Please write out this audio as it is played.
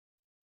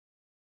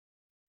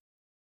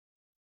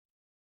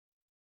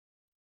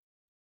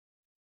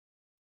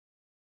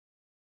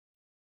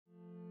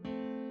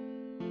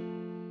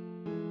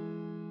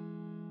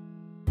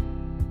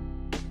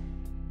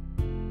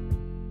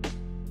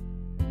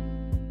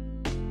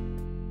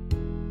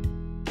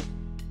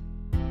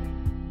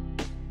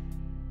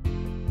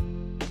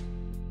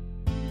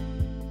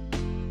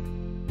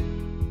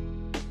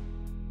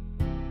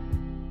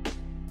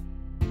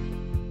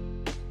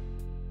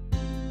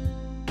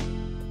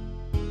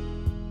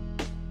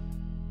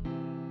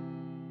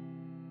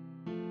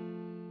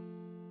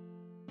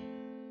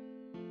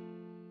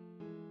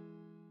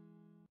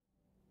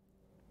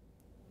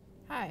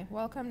Hi,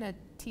 welcome to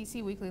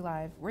TC Weekly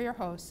Live. We're your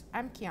hosts.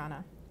 I'm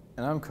Kiana.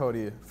 And I'm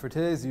Cody. For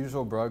today's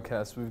usual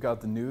broadcast, we've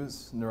got the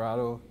news,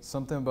 Narado,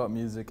 something about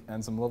music,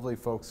 and some lovely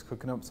folks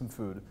cooking up some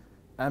food.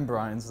 And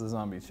Brian's The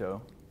Zombie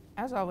Show.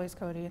 As always,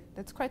 Cody,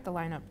 that's quite the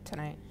lineup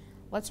tonight.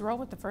 Let's roll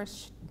with the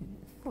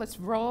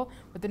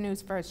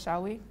news first,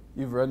 shall we?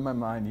 You've read my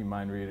mind, you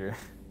mind reader.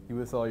 You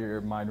with all your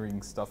mind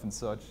reading stuff and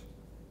such.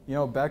 You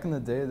know, back in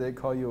the day, they'd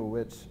call you a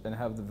witch and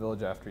have the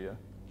village after you.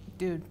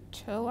 Dude,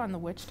 chill on the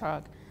witch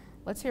talk.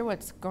 Let's hear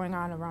what's going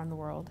on around the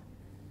world.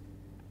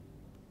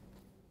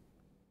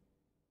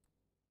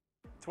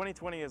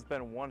 2020 has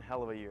been one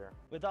hell of a year.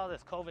 With all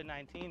this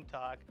COVID-19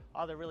 talk,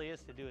 all there really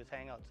is to do is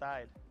hang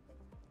outside.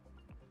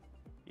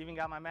 Even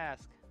got my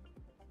mask.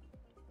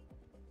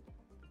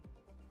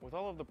 With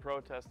all of the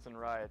protests and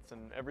riots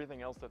and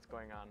everything else that's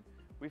going on,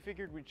 we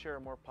figured we'd share a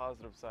more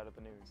positive side of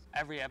the news.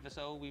 Every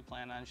episode, we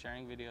plan on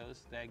sharing videos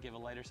that give a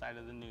lighter side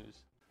of the news.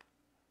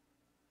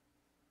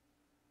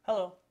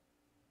 Hello,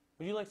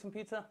 would you like some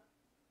pizza?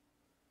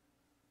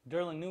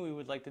 Derling knew we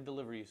would like to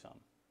deliver you some.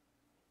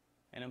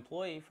 An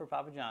employee for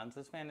Papa John's,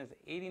 this man is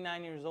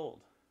 89 years old.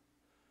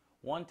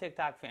 One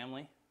TikTok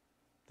family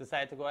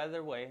decided to go out of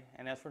their way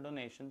and ask for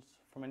donations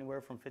from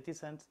anywhere from 50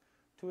 cents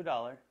to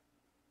 $1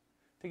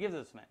 to give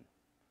this man.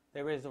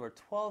 They raised over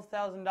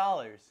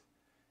 $12,000,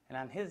 and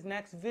on his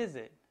next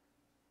visit,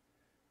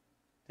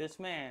 this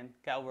man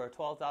got over a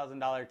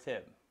 $12,000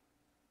 tip.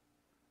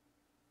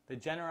 The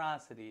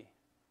generosity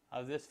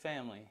of this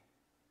family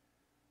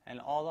and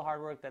all the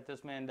hard work that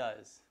this man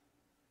does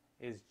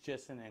is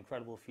just an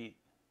incredible feat.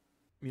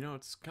 You know,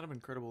 it's kind of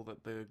incredible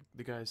that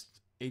the guy's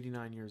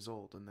 89 years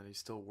old and that he's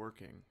still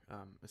working,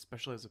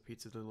 especially as a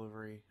pizza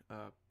delivery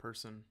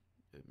person.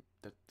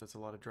 That's a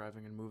lot of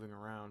driving and moving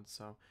around,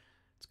 so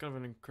it's kind of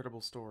an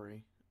incredible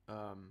story.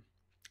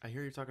 I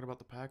hear you're talking about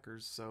the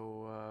Packers,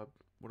 so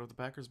what have the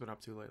Packers been up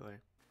to lately?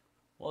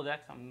 Well,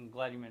 Dex, I'm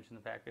glad you mentioned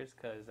the Packers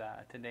because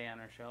today on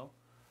our show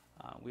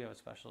we have a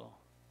special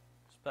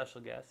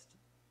guest,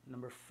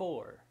 number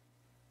 4,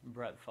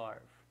 Brett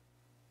Favre.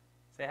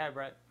 Say hi,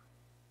 Brett.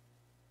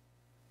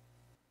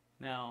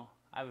 Now,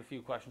 I have a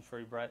few questions for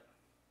you, Brett.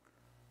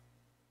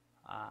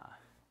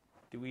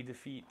 Do we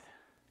defeat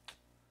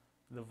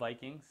the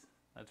Vikings?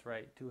 That's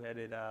right,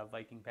 two-headed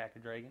Viking pack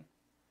of dragon.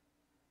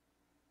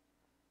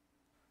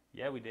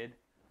 Yeah, we did.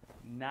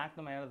 Knocked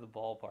them out of the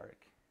ballpark.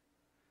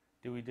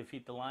 Did we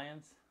defeat the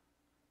Lions?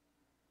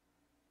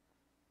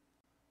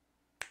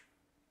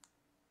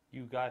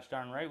 You gosh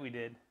darn right we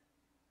did.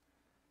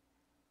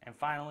 And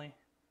finally,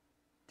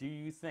 do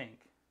you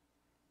think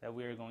that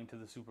we are going to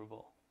the Super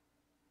Bowl?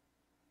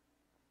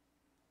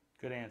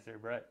 Good answer,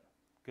 Brett.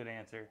 Good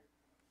answer.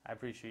 I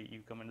appreciate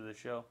you coming to the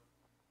show.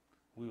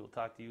 We will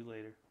talk to you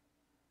later.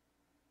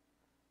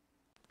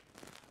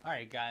 All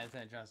right, guys,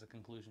 that draws a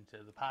conclusion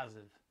to the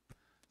positive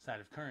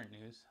side of current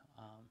news.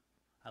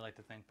 I'd like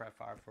to thank Brett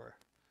Favre for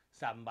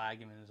stopping by,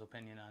 giving his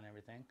opinion on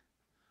everything.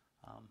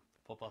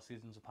 Football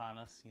season's upon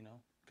us, you know.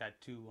 Got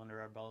 2 under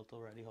our belt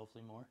already,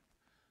 hopefully more.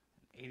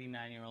 An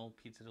 89-year-old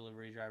pizza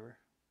delivery driver,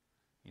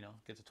 you know,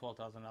 gets a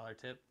 $12,000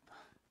 tip.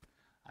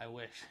 I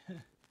wish.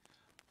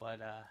 But,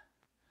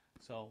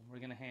 so we're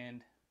going to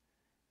hand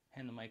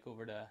the mic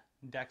over to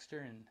Dexter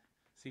and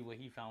see what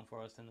he found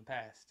for us in the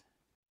past.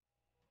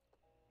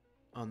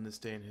 On this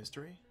day in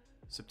history,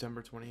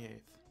 September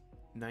 28th,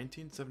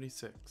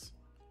 1976,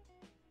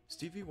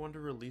 Stevie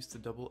Wonder released a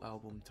double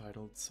album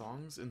titled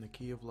Songs in the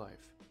Key of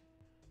Life.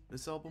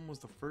 This album was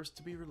the first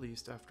to be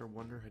released after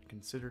Wonder had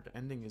considered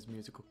ending his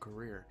musical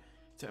career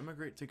to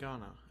emigrate to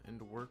Ghana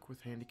and work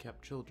with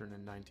handicapped children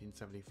in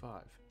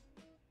 1975.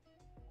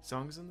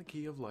 Songs in the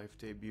Key of Life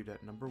debuted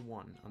at number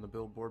 1 on the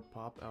Billboard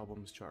Pop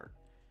Albums chart,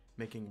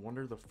 making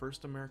Wonder the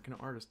first American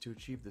artist to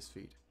achieve this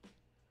feat,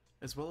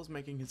 as well as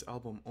making his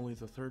album only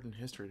the 3rd in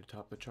history to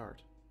top the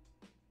chart.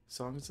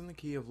 Songs in the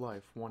Key of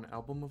Life won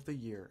Album of the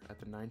Year at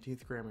the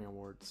 19th Grammy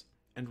Awards,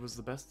 and was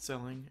the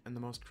best-selling and the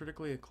most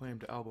critically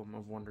acclaimed album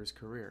of Wonder's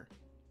career,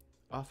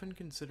 often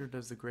considered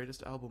as the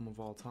greatest album of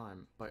all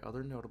time by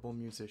other notable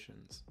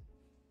musicians.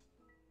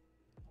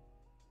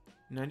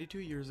 92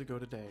 years ago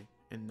today,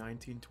 in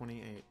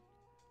 1928,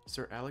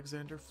 Sir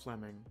Alexander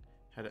Fleming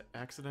had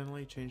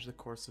accidentally changed the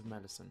course of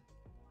medicine.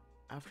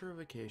 After a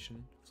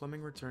vacation,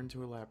 Fleming returned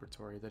to a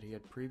laboratory that he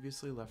had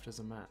previously left as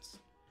a mess,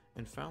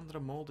 and found that a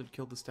mold had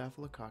killed the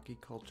Staphylococcus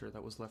culture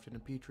that was left in a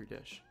petri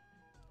dish.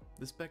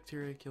 This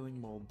bacteria-killing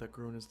mold that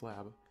grew in his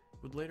lab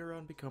would later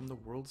on become the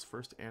world's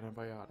first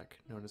antibiotic,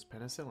 known as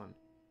penicillin.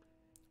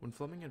 When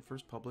Fleming had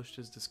first published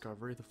his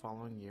discovery the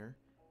following year,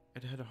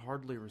 it had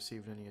hardly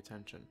received any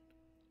attention.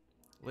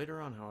 Later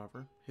on,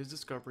 however, his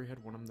discovery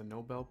had won him the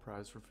Nobel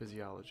Prize for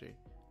Physiology,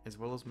 as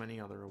well as many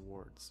other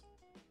awards.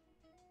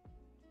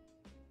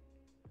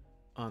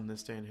 On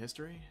this day in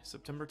history,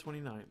 September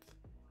 29th,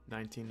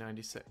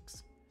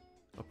 1996,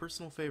 a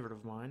personal favorite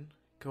of mine,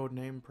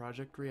 codenamed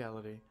Project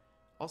Reality,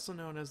 also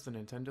known as the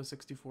Nintendo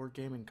 64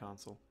 gaming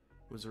console,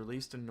 was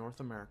released in North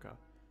America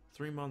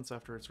 3 months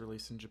after its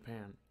release in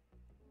Japan.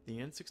 The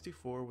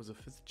N64 was a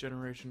 5th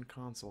generation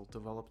console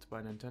developed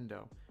by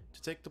Nintendo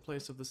to take the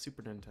place of the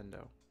Super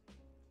Nintendo.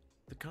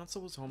 The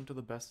console was home to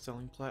the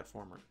best-selling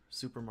platformer,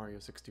 Super Mario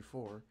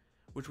 64,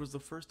 which was the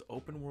first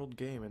open-world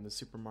game in the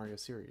Super Mario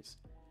series,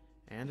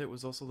 and it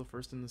was also the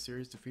first in the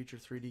series to feature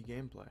 3D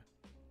gameplay.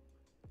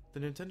 The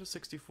Nintendo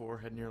 64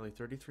 had nearly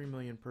 33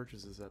 million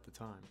purchases at the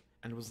time,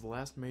 and was the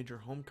last major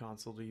home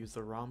console to use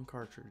the ROM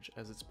cartridge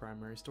as its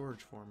primary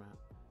storage format,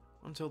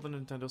 until the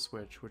Nintendo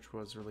Switch, which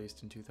was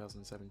released in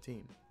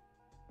 2017.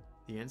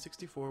 The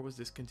N64 was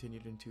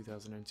discontinued in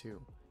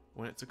 2002,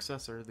 when its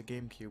successor, the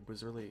GameCube,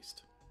 was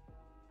released.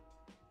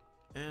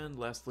 And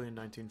lastly, in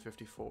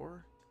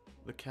 1954,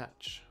 The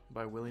Catch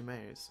by Willie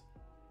Mays.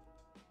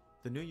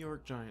 The New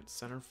York Giants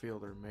center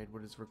fielder made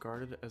what is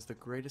regarded as the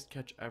greatest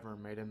catch ever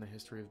made in the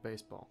history of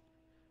baseball.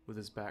 With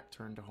his back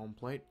turned to home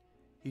plate,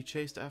 he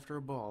chased after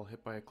a ball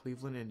hit by a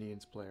Cleveland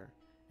Indians player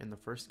in the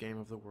first game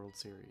of the World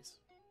Series.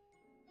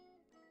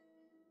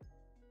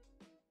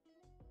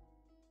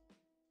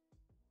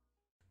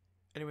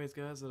 Anyways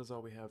guys, that is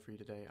all we have for you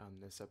today on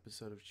this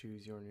episode of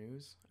Choose Your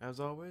News. As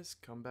always,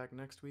 come back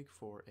next week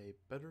for a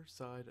better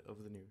side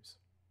of the news.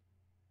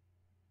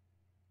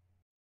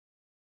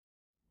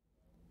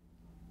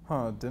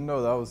 Huh, didn't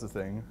know that was a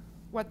thing.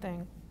 What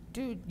thing?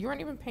 Dude, you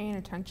weren't even paying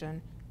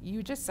attention.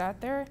 You just sat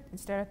there and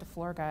stared at the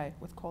floor guy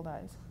with cold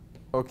eyes.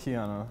 Oh,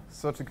 Kiana,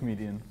 such a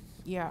comedian.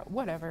 Yeah,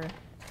 whatever.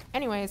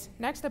 Anyways,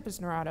 next up is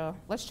Naruto.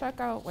 Let's check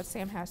out what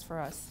Sam has for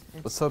us.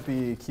 Let's hope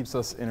he keeps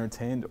us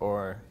entertained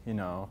or,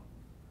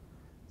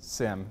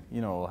 Sam,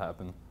 you know what will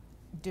happen.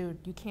 Dude,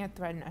 you can't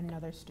threaten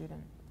another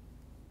student.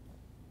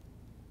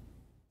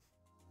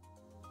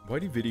 Why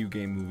do video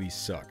game movies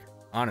suck?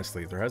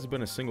 Honestly, there hasn't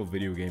been a single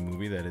video game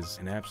movie that is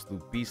an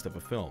absolute beast of a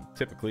film.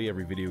 Typically,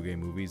 every video game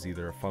movie is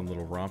either a fun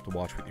little romp to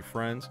watch with your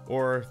friends,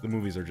 or the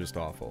movies are just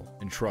awful.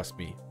 And trust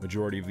me,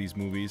 majority of these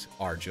movies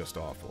are just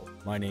awful.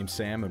 My name's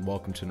Sam, and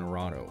welcome to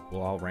Naruto.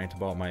 We'll all rant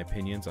about my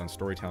opinions on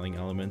storytelling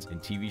elements in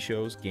TV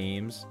shows,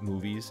 games,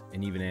 movies,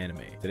 and even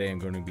anime. Today I'm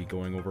going to be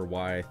going over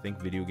why I think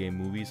video game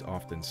movies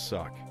often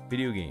suck.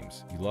 Video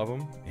games, you love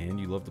them, and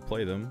you love to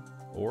play them,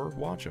 or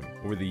watch them.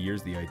 Over the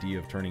years, the idea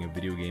of turning a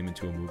video game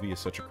into a movie is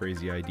such a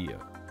crazy idea.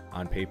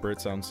 On paper, it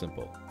sounds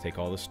simple. Take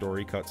all the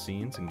story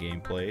cutscenes and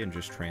gameplay and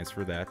just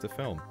transfer that to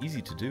film.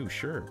 Easy to do,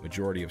 sure.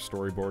 Majority of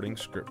storyboarding,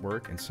 script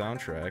work, and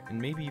soundtrack, and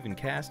maybe even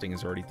casting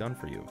is already done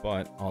for you.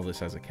 But all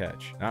this has a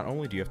catch. Not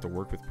only do you have to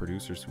work with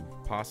producers who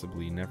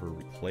possibly never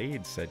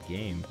played said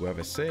game, who have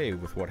a say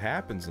with what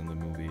happens in the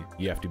movie,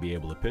 you have to be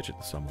able to pitch it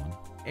to someone.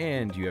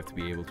 And you have to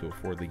be able to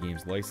afford the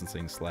game's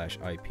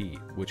licensing/IP,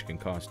 which can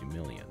cost you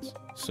millions.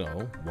 So,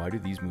 why do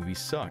these movies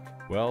suck?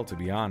 Well, to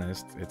be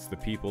honest, it's the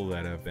people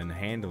that have been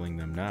handling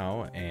them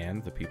now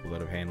and the people that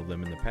have handled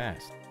them in the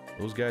past.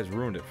 Those guys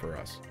ruined it for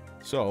us.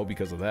 So,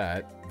 because of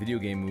that, video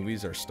game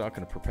movies are stuck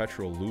in a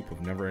perpetual loop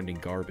of never-ending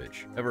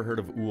garbage. Ever heard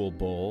of Uwe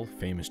Boll,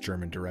 famous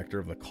German director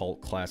of the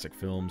cult classic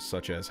films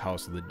such as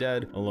House of the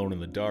Dead, Alone in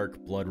the Dark,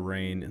 Blood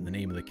Rain, In the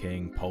Name of the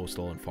King,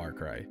 Postal, and Far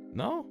Cry?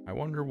 No? I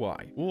wonder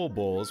why. Uwe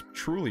Boll is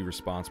truly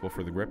responsible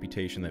for the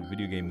reputation that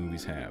video game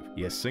movies have.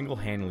 He has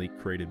single-handedly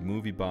created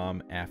movie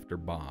bomb after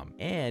bomb,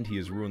 and he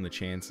has ruined the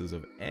chances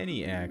of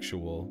any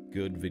actual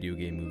good video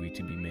game movie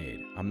to be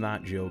made. I'm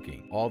not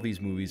joking. All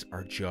these movies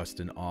are just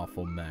an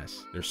awful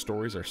mess. Their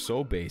stories are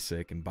so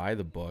basic and by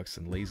the books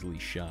and lazily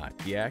shot.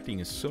 The acting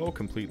is so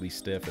completely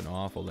stiff and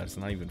awful that it's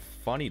not even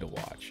funny to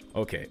watch.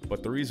 Okay,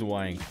 but the reason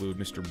why I include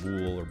Mr.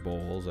 Bool or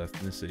Boll's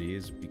ethnicity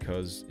is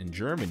because in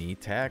Germany,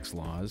 tax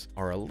laws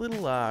are a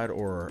little odd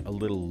or a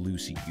little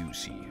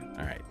loosey-goosey.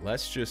 Alright,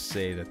 let's just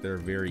say that they're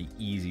very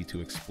easy to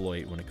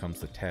exploit when it comes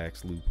to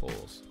tax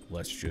loopholes.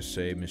 Let's just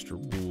say Mr.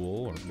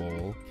 Bool or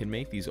Boll can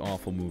make these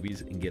awful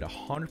movies and get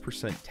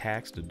 100%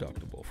 tax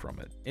deductible from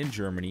it. In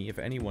Germany, if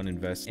anyone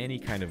invests any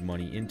kind of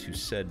money into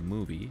said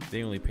movie,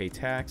 they only pay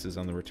taxes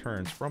on the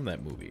returns from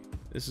that movie.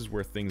 This is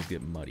where things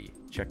get muddy.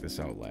 Check this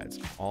out, lads.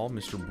 All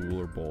Mr. Bool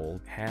or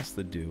Boll has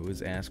to do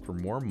is ask for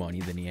more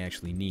money than he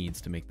actually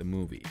needs to make the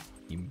movie.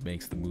 He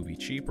makes the movie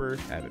cheaper,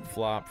 have it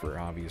flop for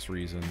obvious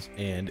reasons,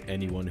 and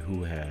anyone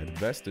who had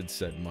invested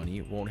said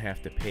money won't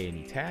have to pay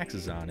any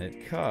taxes on it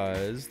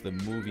because the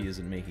movie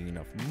isn't making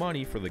enough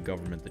money for the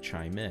government to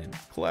chime in.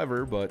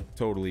 Clever, but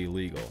totally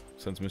illegal.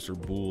 Since Mr.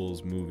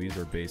 Bool's movies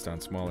are based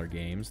on smaller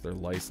games, their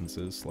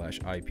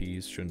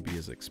licenses/IPs shouldn't be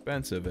as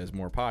expensive as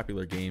more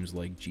popular games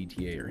like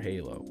GTA or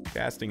Halo.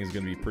 Casting is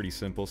going to be pretty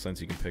simple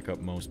since you can pick up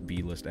most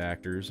B-list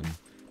actors and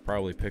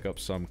probably pick up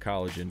some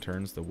college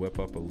interns to whip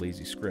up a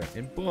lazy script,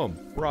 and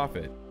boom,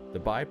 profit. The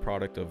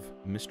byproduct of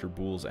Mr.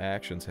 Bool's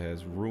actions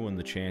has ruined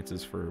the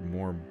chances for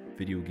more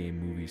video game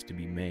movies to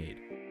be made.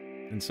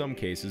 In some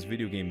cases,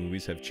 video game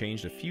movies have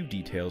changed a few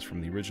details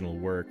from the original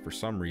work for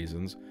some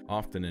reasons,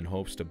 often in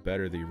hopes to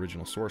better the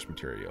original source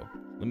material.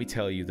 Let me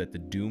tell you that the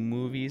Doom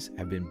movies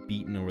have been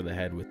beaten over the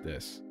head with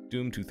this.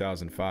 Doom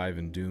 2005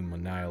 and Doom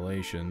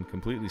Annihilation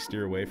completely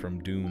steer away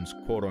from Doom's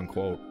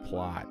quote-unquote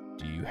plot.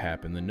 Do you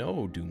happen to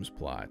know Doom's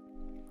plot?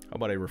 How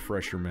about I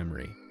refresh your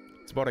memory?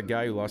 It's about a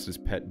guy who lost his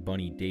pet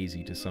bunny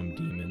Daisy to some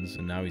demons,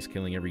 and now he's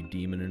killing every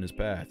demon in his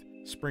path.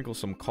 Sprinkle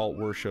some cult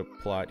worship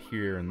plot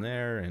here and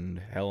there, and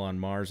hell on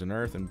Mars and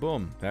Earth, and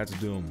boom, that's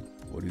Doom.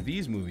 What do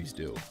these movies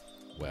do?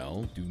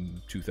 Well,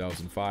 Doom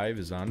 2005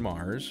 is on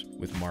Mars,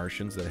 with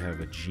Martians that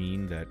have a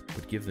gene that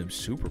would give them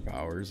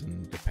superpowers,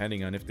 and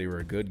depending on if they were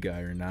a good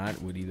guy or not,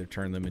 would either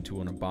turn them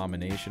into an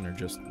abomination or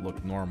just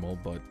look normal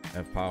but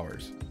have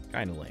powers.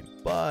 Kinda lame.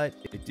 But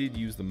it did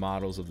use the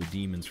models of the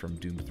demons from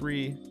Doom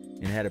 3,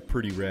 and had a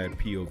pretty rad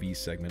POV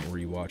segment where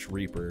you watch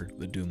Reaper,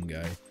 the Doom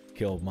guy,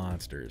 kill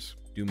monsters.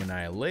 Doom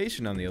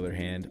Annihilation, on the other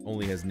hand,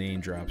 only has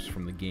name drops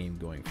from the game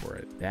going for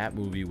it. That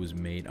movie was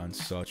made on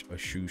such a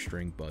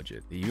shoestring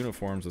budget. The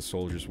uniforms the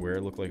soldiers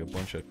wear look like a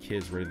bunch of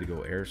kids ready to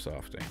go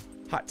airsofting.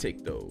 Hot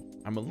take though,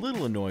 I'm a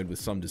little annoyed with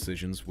some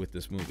decisions with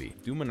this movie.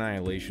 Doom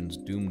Annihilation's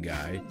Doom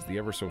guy is the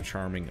ever so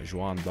charming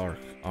Joan d'Arc,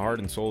 a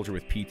hardened soldier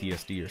with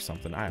PTSD or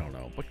something, I don't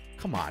know, but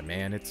come on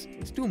man, it's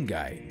Doom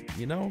guy,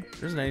 you know?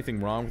 There isn't anything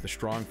wrong with a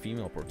strong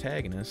female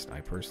protagonist. I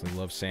personally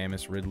love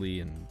Samus, Ridley,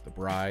 and The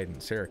Bride,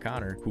 and Sarah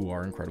Connor, who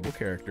are incredible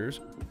characters,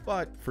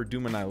 but for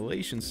Doom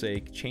Annihilation's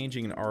sake,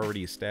 changing an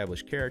already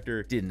established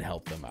character didn't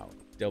help them out.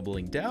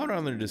 Doubling down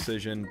on their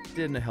decision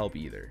didn't help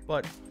either,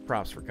 but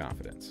props for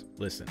confidence.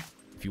 Listen,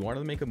 if you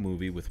wanted to make a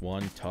movie with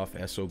one tough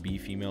SOB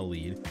female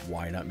lead,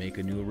 why not make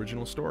a new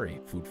original story?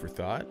 Food for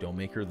thought, don't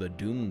make her the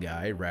Doom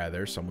guy,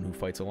 rather someone who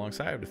fights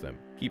alongside with him.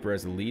 Keep her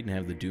as the lead and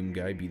have the Doom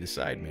guy be the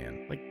side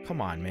man. Like,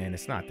 come on man,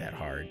 it's not that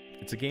hard.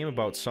 It's a game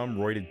about some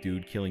roided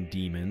dude killing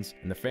demons,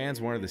 and the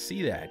fans wanted to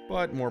see that,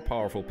 but more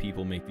powerful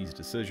people make these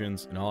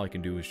decisions, and all I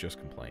can do is just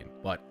complain.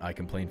 But I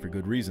complain for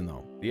good reason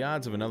though. The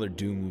odds of another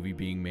Doom movie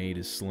being made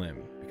is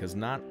slim, because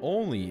not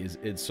only is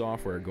id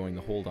Software going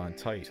to hold on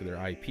tight to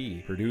their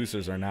IP,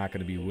 producers are not going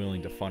to be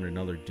willing to fund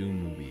another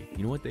Doom movie.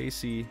 You know what they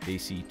see? They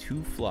see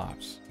two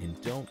flops and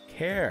don't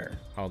care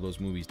how those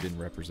movies didn't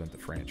represent the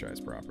franchise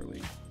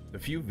properly. The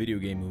few video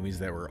game movies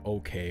that were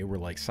okay were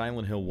like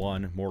Silent Hill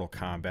 1, Mortal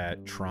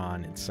Kombat,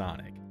 Tron, and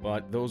Sonic.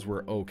 But those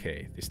were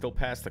okay. They still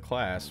passed the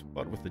class,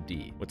 but with a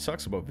D. What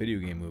sucks about video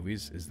game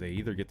movies is they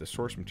either get the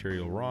source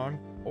material wrong,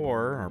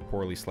 or are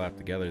poorly slapped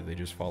together, they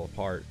just fall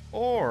apart.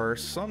 Or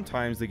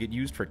sometimes they get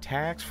used for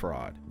tax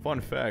fraud. Fun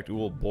fact,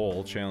 Uwe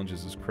Boll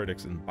challenges his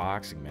critics in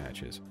boxing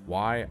matches.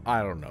 Why?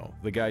 I don't know.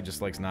 The guy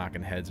just likes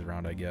knocking heads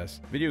around, I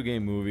guess. Video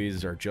game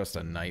movies are just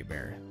a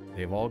nightmare.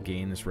 They've all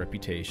gained this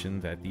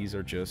reputation that these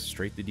are just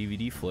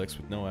straight-to-DVD flicks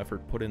with no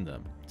effort put in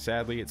them.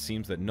 Sadly, it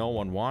seems that no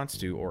one wants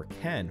to or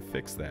can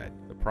fix that.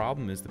 The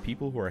problem is the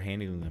people who are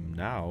handling them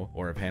now,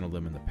 or have handled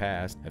them in the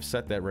past, have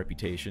set that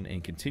reputation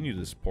and continue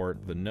to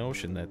support the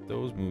notion that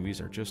those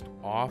movies are just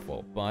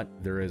awful. But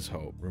there is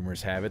hope.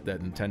 Rumors have it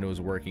that Nintendo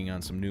is working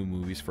on some new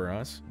movies for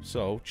us,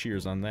 so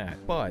cheers on that.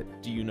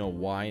 But do you know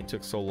why it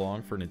took so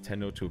long for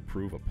Nintendo to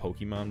approve a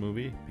Pokemon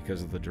movie?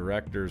 Because of the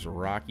directors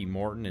Rocky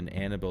Morton and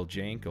Annabelle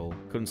Jankel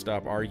couldn't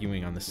stop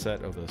arguing on the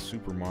set of the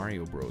Super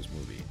Mario Bros.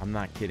 Movie. I'm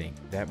not kidding.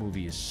 That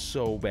movie is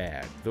so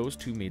bad. Those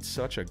two made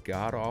such a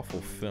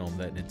god-awful film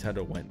that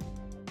Nintendo went,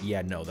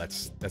 yeah, no,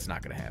 that's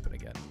not gonna happen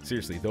again.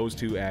 Seriously, those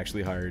two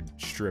actually hired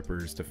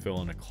strippers to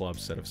fill in a club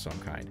set of some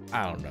kind.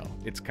 I don't know.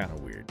 It's kind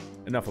of weird.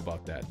 Enough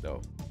about that,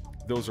 though.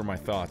 Those are my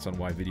thoughts on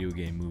why video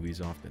game movies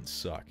often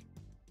suck.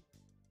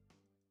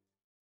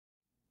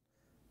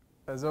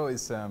 As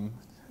always, Sam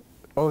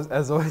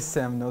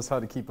knows how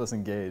to keep us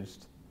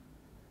engaged.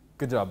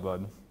 Good job,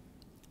 bud.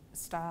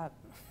 Stop.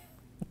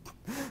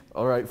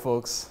 All right,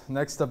 folks.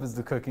 Next up is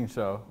the cooking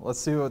show. Let's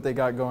see what they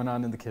got going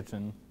on in the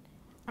kitchen.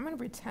 I'm gonna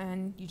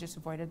pretend you just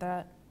avoided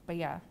that, but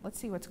yeah, let's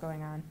see what's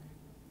going on.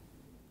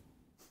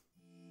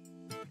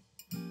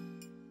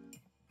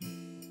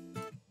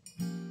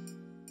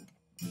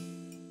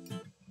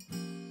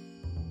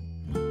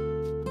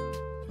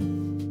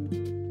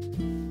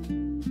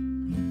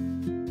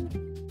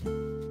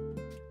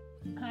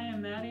 Hi,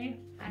 I'm Maddie,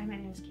 Hi, my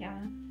name is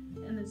Kiana.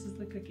 and this is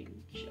the cooking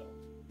show.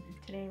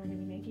 Today we're gonna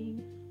be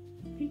making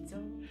pizza.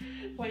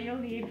 What you'll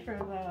need for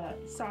the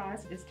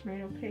sauce is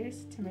tomato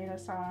paste, tomato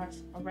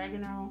sauce,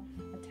 oregano,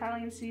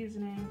 Italian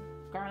seasoning,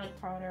 garlic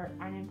powder,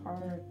 onion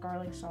powder,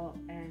 garlic salt,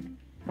 and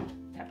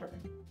pepper.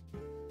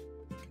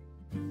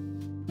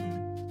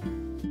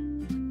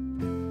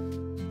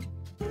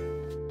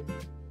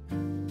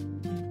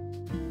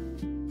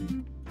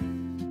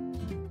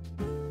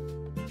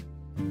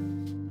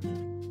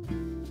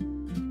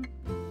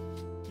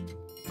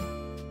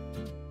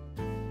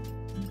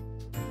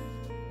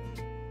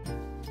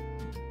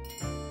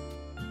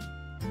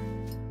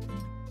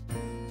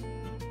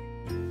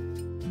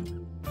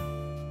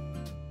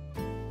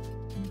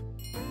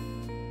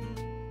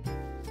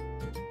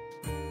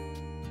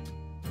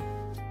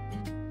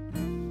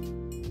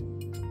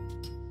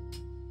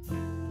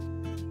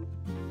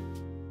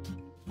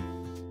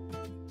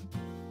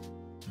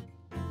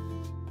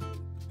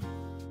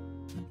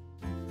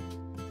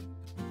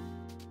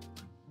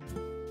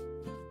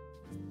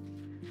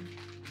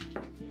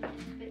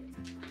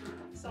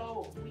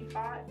 So we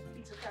bought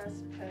pizza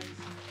crust because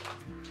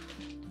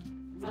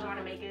we want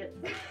to make it.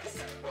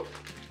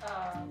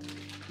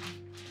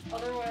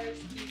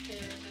 Otherwise, you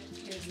can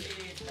use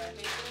a dry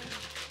baker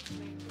to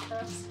make the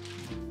crust.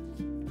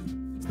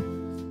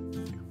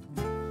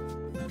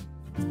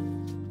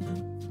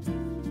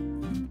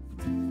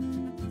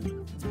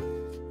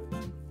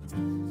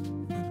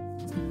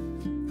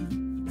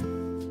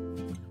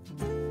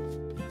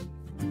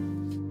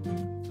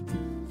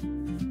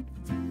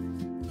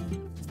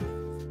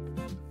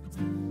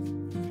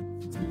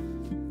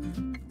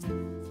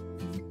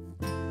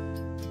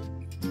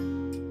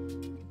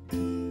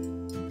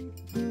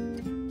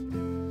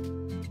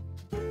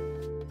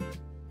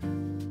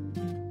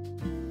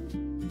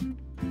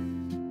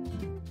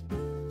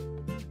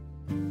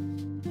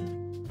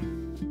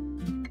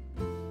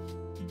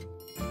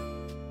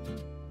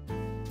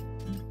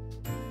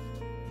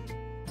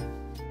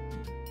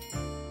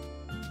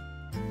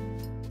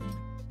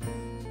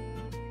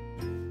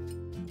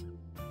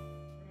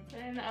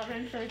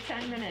 oven for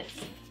 10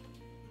 minutes.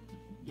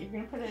 You're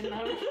gonna put it in the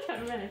oven for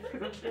 10 minutes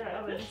because I'm sure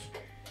ovens.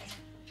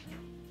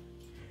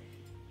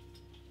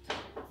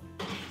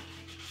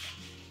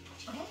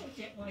 I don't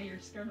get why you're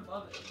scared of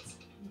ovens.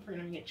 We're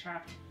gonna get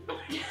chopped.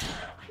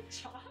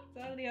 Chopped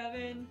out of the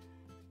oven.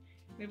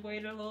 We've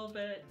waited a little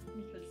bit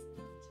because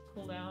to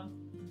cool down,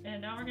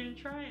 and now we're gonna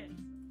try it.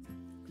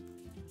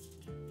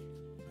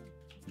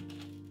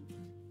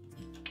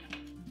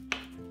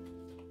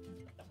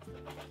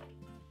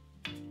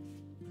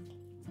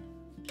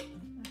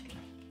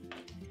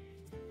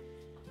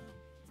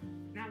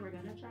 Now we're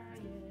gonna try it.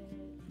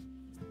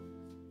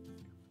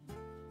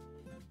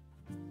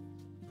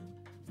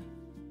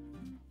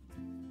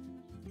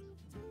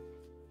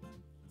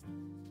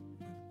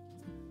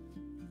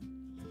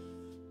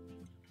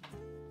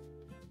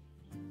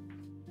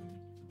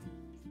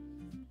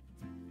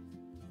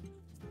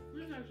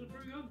 This is actually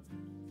pretty good.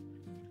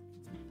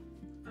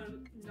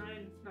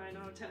 9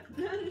 out of 10.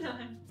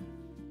 9.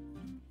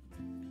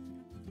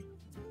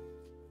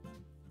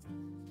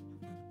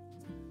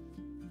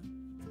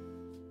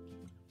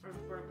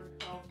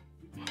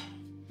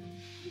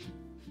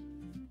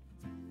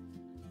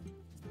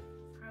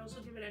 I also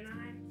give it a 9.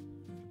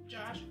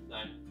 Josh?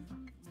 9.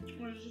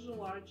 There's just a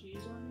lot of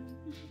cheese on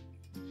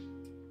it.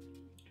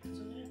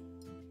 Isn't it?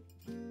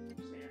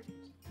 There.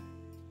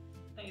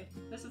 Hey,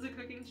 this is a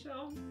cooking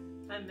show.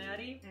 I'm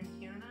Maddie. And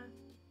Kiana.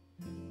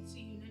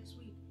 See you next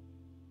week.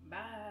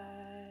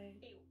 Bye.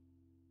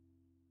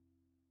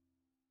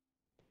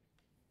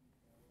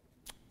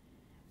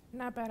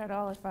 Not bad at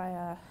all if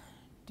I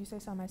do say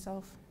so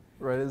myself.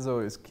 Right as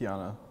always,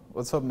 Kiana.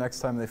 Let's hope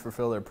next time they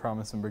fulfill their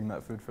promise and bring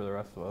that food for the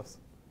rest of us.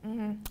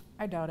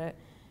 I doubt it.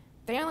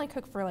 They only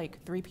cook for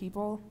like 3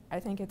 people. I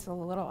think it's a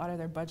little out of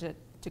their budget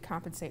to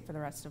compensate for the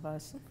rest of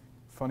us.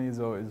 Funny as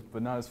always,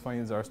 but not as funny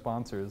as our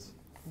sponsors.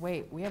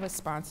 Wait, we have a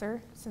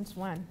sponsor? Since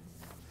when?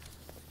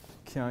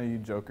 Kiana, you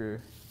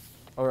joker.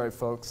 All right,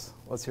 folks,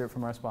 let's hear it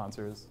from our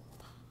sponsors.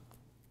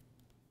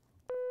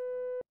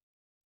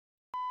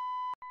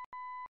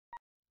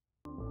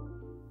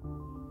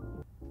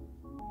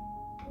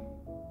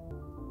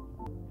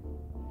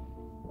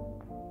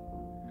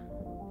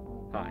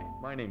 Hi,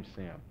 my name's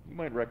Sam. You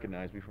might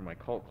recognize me from my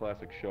cult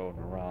classic show,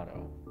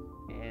 Naruto.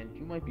 And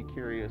you might be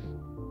curious,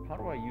 how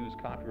do I use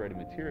copyrighted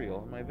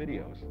material in my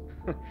videos?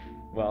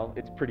 Well,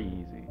 it's pretty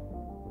easy.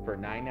 For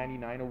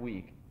 $9.99 a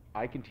week,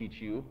 I can teach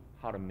you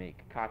how to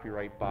make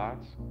copyright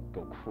bots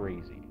go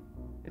crazy.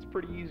 It's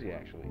pretty easy,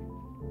 actually.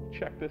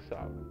 Check this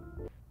out.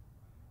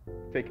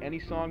 Take any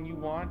song you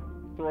want,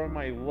 throw in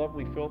my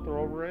lovely filter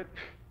over it,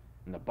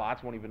 and the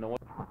bots won't even know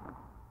what.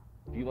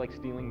 If you like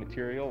stealing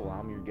material, well,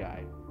 I'm your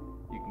guy.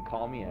 You can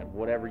call me at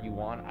whatever you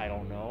want, I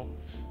don't know.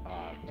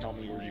 Tell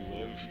me where you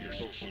live, your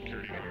social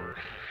security number,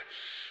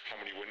 how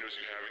many windows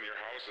you have in your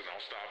house, and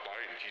I'll stop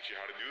by and teach you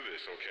how to do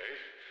this, okay?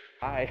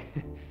 Hi.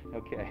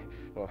 Okay.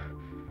 Well,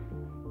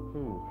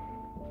 whew.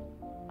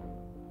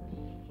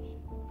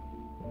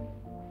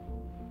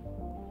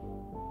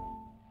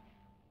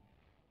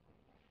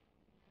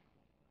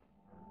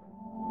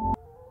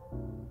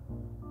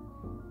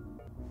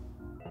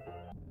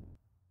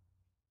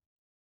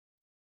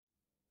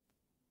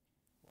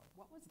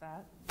 What was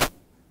that?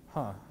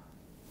 Huh.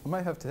 I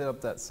might have to hit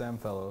up that Sam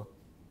fellow.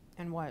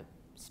 And what?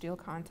 Steal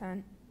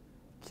content?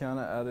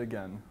 Kiana at it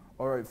again.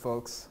 All right,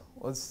 folks.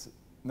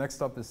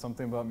 Next up is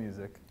something about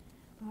music.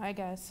 Well, I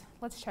guess.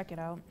 Let's check it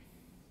out.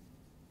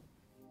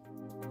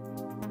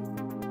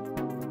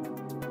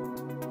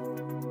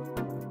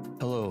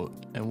 Hello,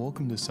 and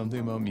welcome to Something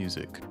About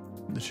Music,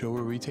 the show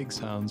where we take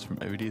sounds from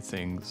everyday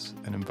things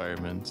and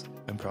environments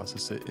and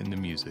process it into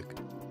music.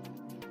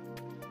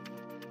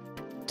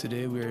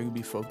 Today we are going to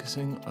be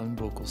focusing on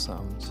vocal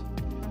sounds.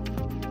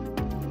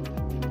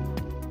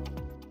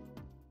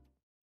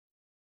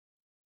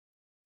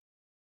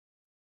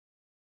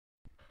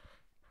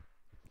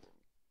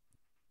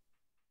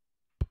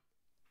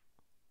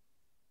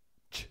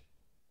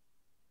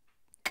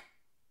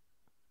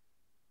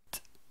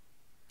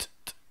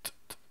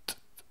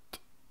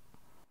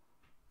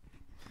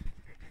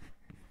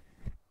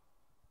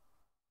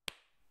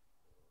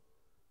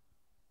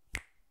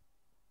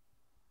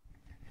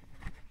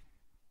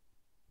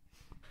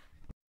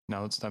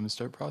 Now it's time to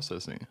start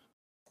processing.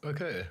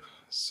 Okay,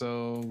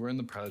 so we're in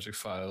the project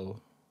file,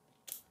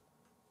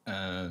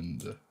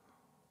 and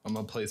I'm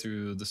gonna play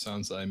through the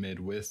sounds that I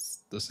made with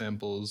the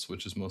samples,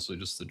 which is mostly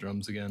just the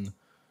drums again,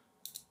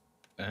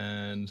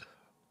 and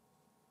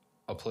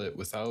I'll play it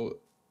without,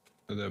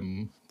 and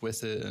then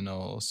with it, and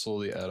I'll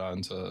slowly add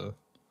on to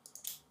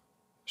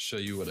show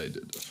you what I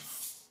did.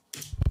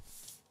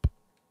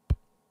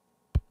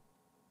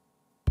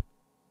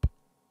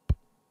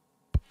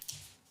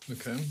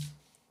 Okay.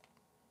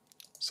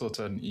 So let's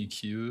add an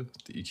EQ,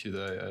 the EQ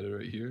that I added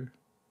right here.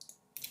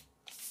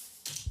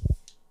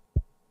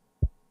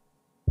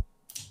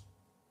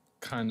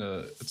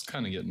 It's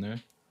kinda getting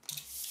there.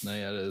 And I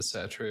added a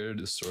saturator to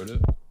distort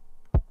it.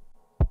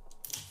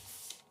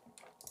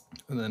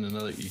 And then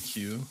another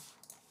EQ,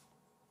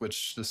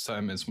 which this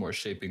time is more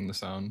shaping the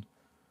sound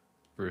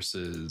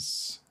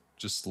versus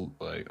just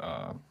like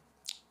oh,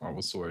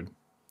 what's the word?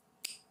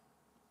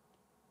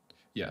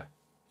 Yeah,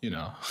 you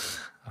know.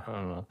 I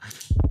don't know.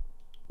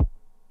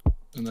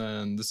 And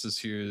then this is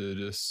here to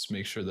just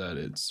make sure that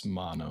it's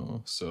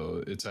mono,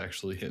 so it's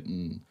actually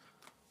hitting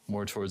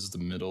more towards the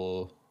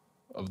middle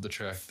of the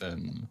track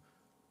than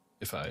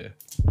if I.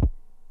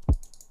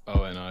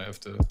 Oh, and I have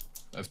to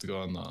go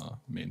on the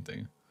main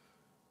thing.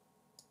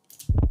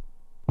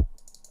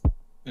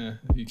 Yeah,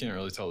 you can't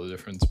really tell the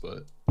difference,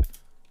 but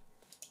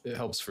it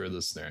helps for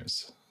the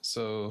snares.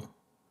 So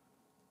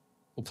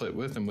we'll play it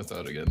with and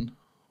without again.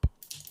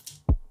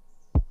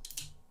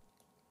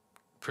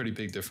 Pretty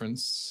big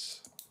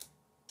difference.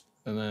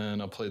 And then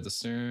I'll play the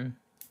snare.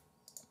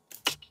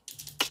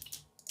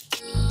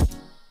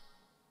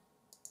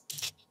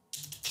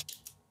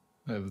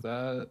 I have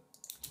that,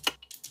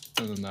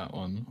 and then that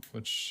one,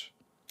 which,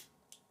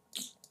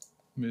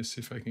 let me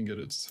see if I can get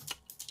it.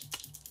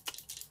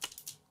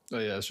 Oh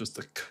yeah, it's just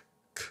the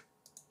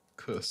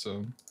k,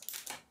 so.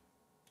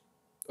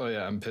 Oh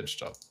yeah, I'm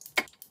pitched up.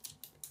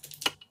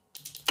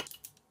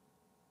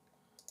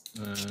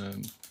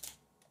 And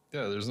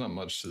yeah, there's not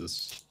much to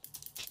this.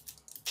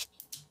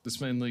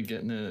 It's mainly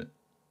getting it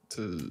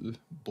to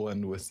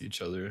blend with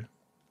each other,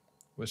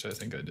 which I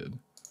think I did.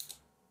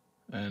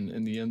 And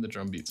in the end, the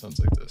drum beat sounds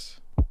like this.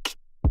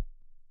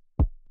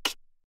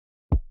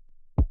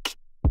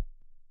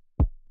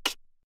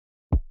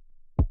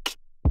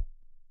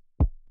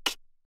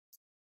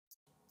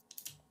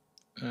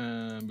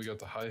 And we got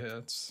the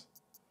hi-hats.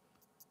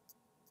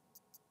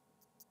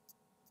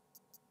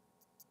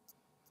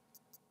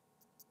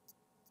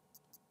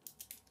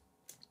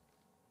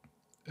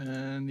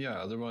 And yeah,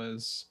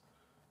 otherwise,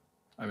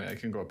 I mean, I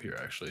can go up here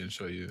actually and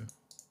show you.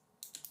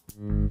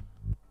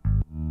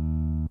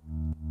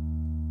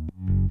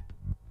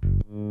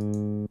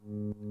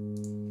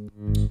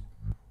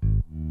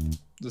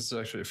 This is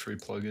actually a free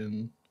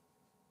plugin.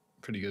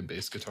 Pretty good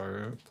bass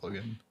guitar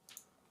plugin.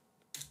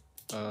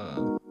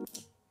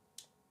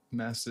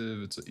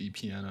 Massive, it's an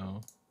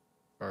E-piano,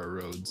 or a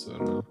Rhodes, I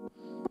don't know.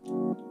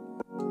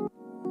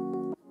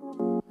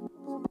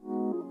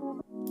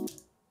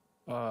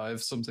 I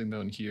have something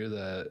down here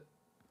that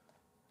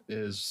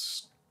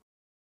is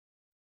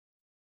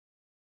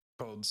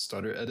called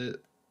Stutter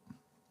Edit,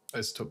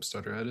 Isotope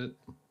Stutter Edit,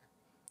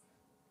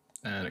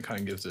 and it kind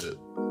of gives it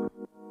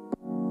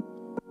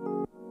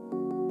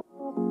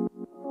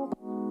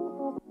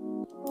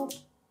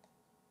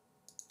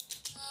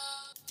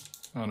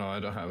oh no, I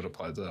don't have it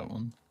applied to that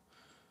one.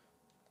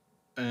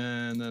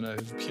 And then I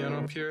have a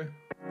piano up here.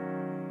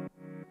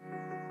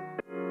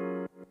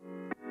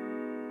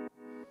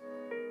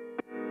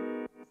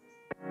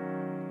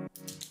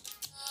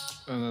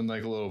 And then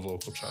like a little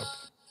vocal chop.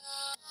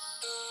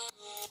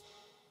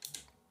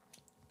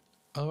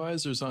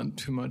 Otherwise, there's not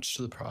too much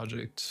to the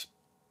project.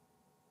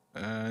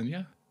 And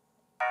yeah.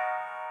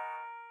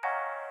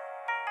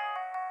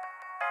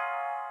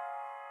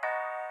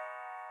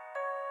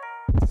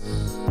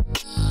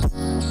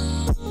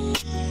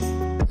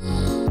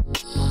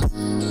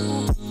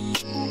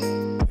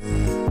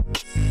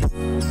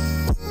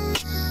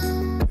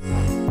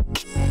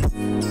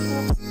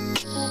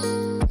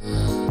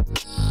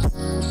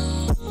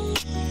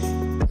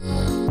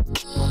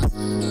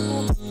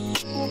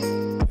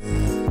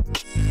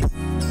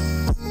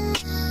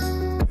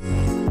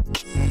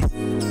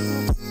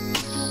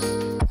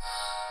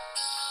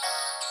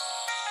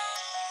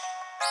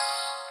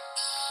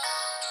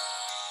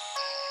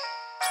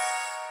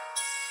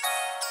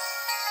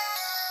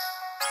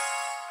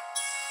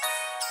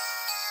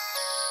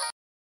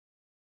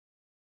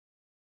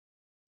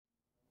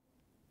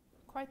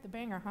 Quite the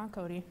banger, huh,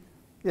 Cody?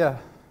 Yeah,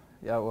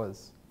 it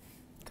was.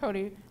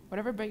 Cody,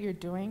 whatever bit you're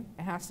doing,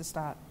 it has to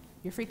stop.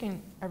 You're freaking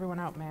everyone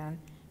out, man.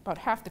 About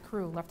half the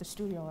crew left the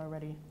studio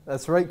already.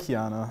 That's right,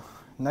 Kiana.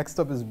 Next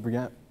up is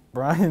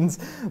Brian's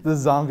The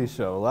Zombie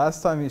Show.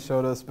 Last time he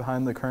showed us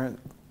behind the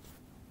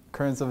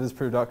currents of his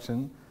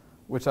production,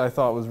 which I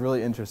thought was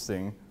really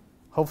interesting.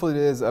 Hopefully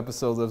today's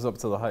episode lives up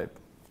to the hype.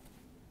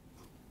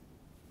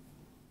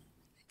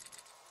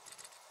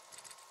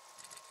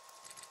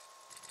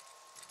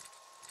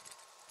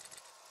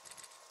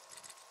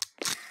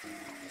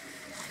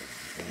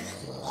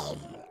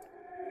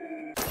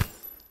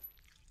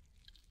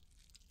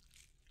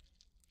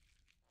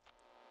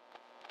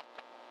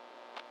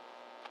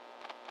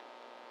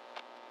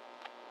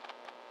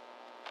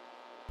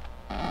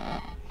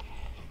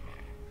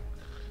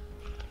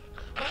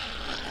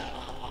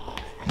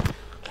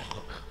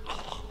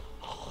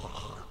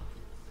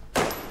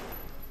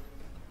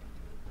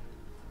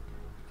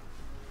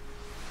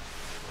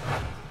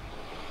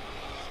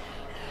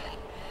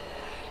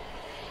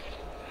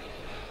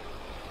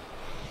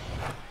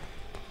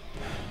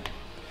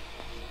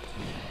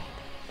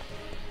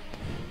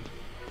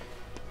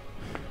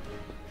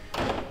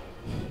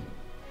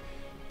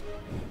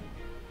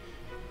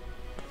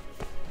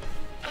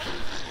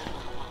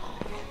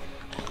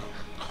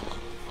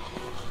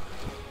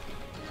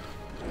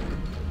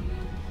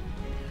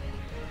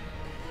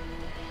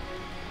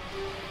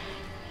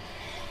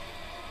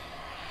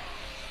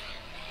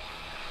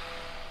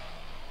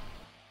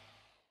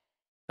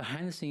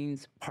 behind the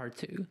scenes part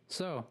 2.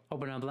 So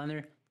open up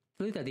Blender,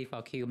 delete that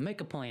default cube, make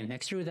a plane,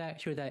 extrude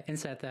that,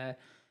 inset that,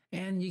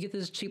 and you get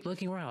this cheap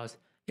looking warehouse.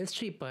 It's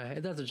cheap, but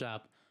it does the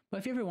job. But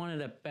if you ever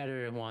wanted a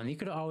better one, you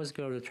could always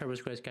go to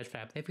TurboSquare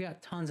Sketchfab. They've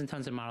got tons and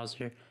tons of models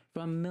here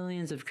from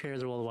millions of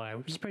creators worldwide,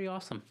 which is pretty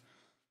awesome.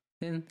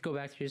 Then go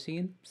back to your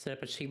scene, set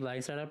up a cheap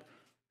lighting setup,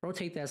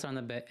 rotate that on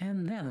a bit,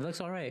 and yeah, it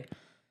looks alright.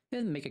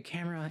 Then make a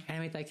camera,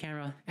 animate that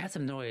camera, add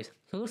some noise,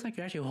 so it looks like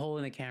you're actually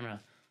holding the camera.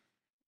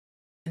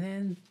 And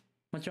then,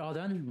 once you're all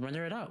done,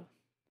 render it out.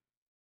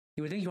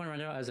 You would think you want to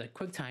render it out as a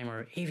QuickTime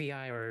or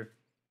AVI or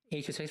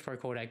H.264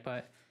 codec,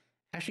 but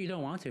actually you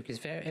don't want to, because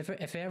if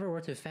it ever were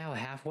to fail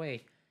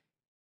halfway,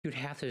 you'd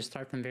have to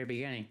start from the very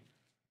beginning.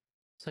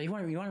 So you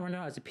want to render it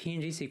out as a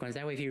PNG sequence,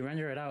 that way if you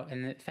render it out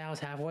and it fails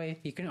halfway,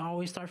 you can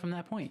always start from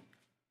that point.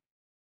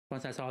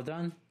 Once that's all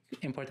done,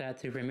 import that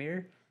to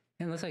Premiere,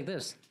 and it looks like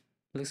this.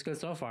 It looks good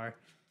so far.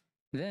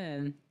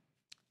 Then,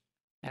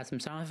 add some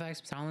sound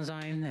effects, sound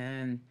design,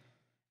 and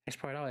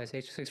export it out as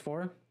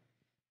H.264,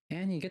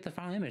 and you get the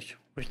final image,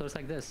 which looks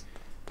like this.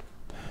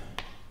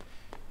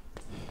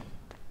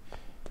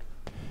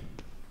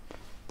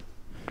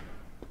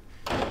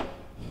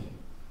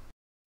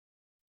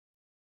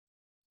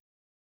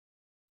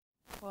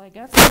 Well, I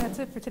guess that's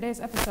it for today's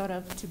episode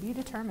of To Be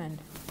Determined.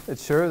 It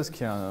sure is,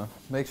 Kiana.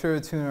 Make sure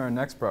to tune in our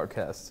next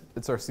broadcast.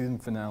 It's our season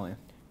finale.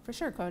 For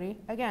sure, Cody.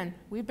 Again,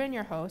 we've been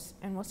your hosts,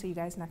 and we'll see you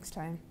guys next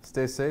time.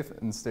 Stay safe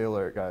and stay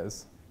alert,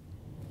 guys.